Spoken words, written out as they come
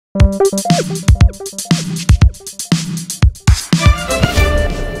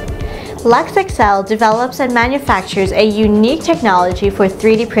LUXeXceL develops and manufactures a unique technology for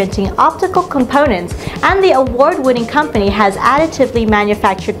 3D printing optical components, and the award-winning company has additively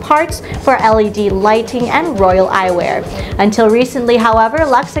manufactured parts for LED lighting and royal eyewear. Until recently, however,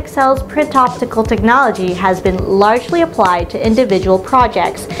 LUXeXceL's Printoptical technology has been largely applied to individual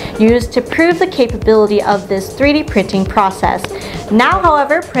projects used to prove the capability of this 3D printing process. Now,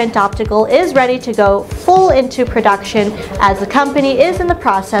 however, Printoptical is ready to go full into production as the company is in the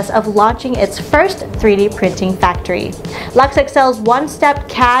process of launching its first 3D printing factory. LUXeXceL's one-step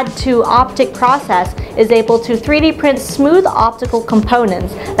CAD-to-Optic process is able to 3D print smooth optical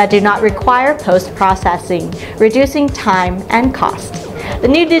components that do not require post-processing, reducing time and cost. The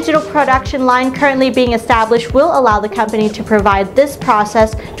new digital production line currently being established will allow the company to provide this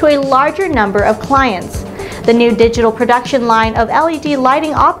process to a larger number of clients. The new digital production line of LED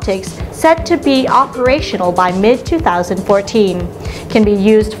lighting optics, set to be operational by mid-2014, can be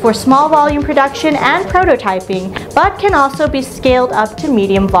used for small volume production and prototyping, but can also be scaled up to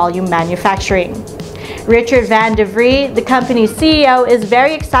medium volume manufacturing. Richard Van de Vrie, the company's CEO, is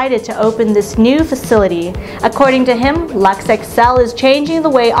very excited to open this new facility. According to him, LUXeXceL is changing the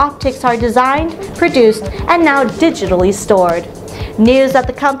way optics are designed, produced, and now digitally stored. News that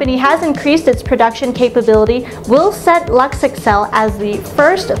the company has increased its production capability will set LUXeXceL as the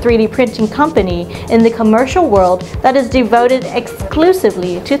first 3D printing company in the commercial world that is devoted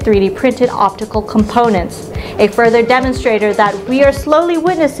exclusively to 3D printed optical components, a further demonstrator that we are slowly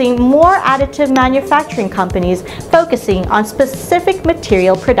witnessing more additive manufacturing companies focusing on specific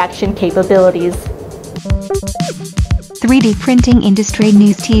material production capabilities. 3D Printing Industry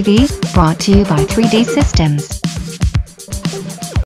News TV, brought to you by 3D Systems.